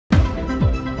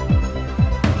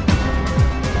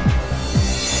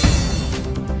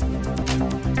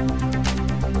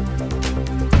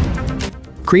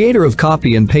Creator of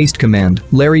copy and paste command,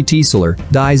 Larry Tesler,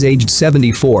 dies aged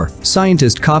 74.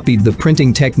 Scientist copied the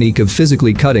printing technique of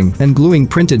physically cutting and gluing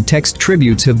printed text.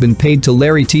 Tributes have been paid to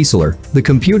Larry Tesler, the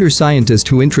computer scientist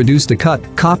who introduced the cut,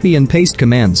 copy and paste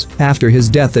commands, after his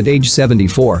death at age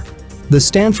 74. The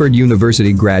Stanford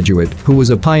University graduate, who was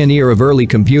a pioneer of early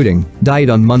computing, died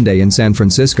on Monday in San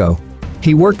Francisco.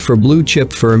 He worked for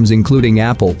blue-chip firms including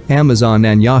Apple, Amazon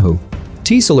and Yahoo.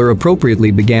 Tesler appropriately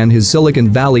began his Silicon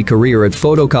Valley career at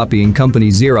photocopying company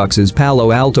Xerox's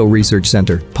Palo Alto Research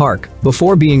Center, PARC,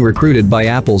 before being recruited by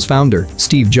Apple's founder,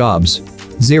 Steve Jobs.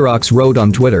 Xerox wrote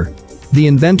on Twitter, "The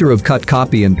inventor of cut,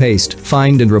 copy and paste,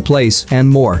 find and replace, and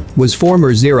more, was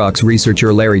former Xerox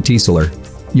researcher Larry Tesler.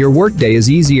 Your workday is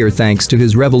easier thanks to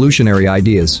his revolutionary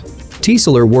ideas."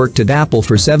 Tesler worked at Apple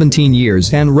for 17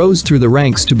 years and rose through the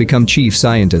ranks to become chief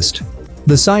scientist.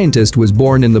 The scientist was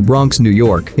born in the Bronx, New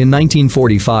York, in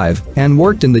 1945 and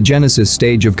worked in the genesis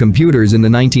stage of computers in the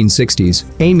 1960s,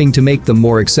 aiming to make them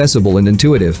more accessible and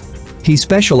intuitive. He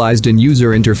specialized in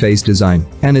user interface design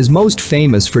and is most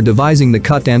famous for devising the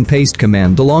cut and paste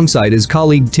command alongside his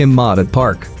colleague Tim Mott at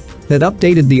PARC. That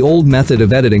updated the old method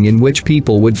of editing in which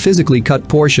people would physically cut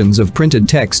portions of printed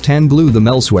text and glue them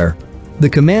elsewhere. The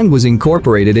command was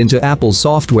incorporated into Apple's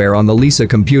software on the Lisa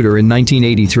computer in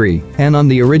 1983 and on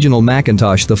the original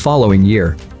Macintosh the following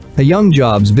year. A young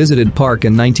Jobs visited PARC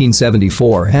in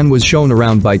 1974 and was shown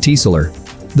around by Tesler.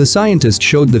 The scientist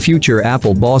showed the future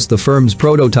Apple boss the firm's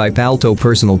prototype Alto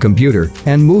personal computer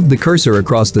and moved the cursor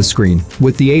across the screen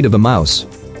with the aid of a mouse.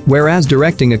 Whereas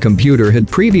directing a computer had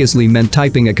previously meant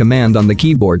typing a command on the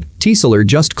keyboard, Tesler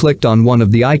just clicked on one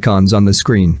of the icons on the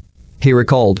screen. He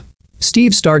recalled,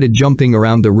 "Steve started jumping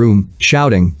around the room,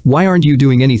 shouting, 'Why aren't you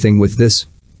doing anything with this?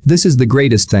 This is the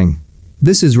greatest thing.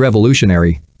 This is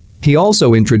revolutionary.'" He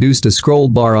also introduced a scroll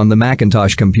bar on the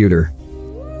Macintosh computer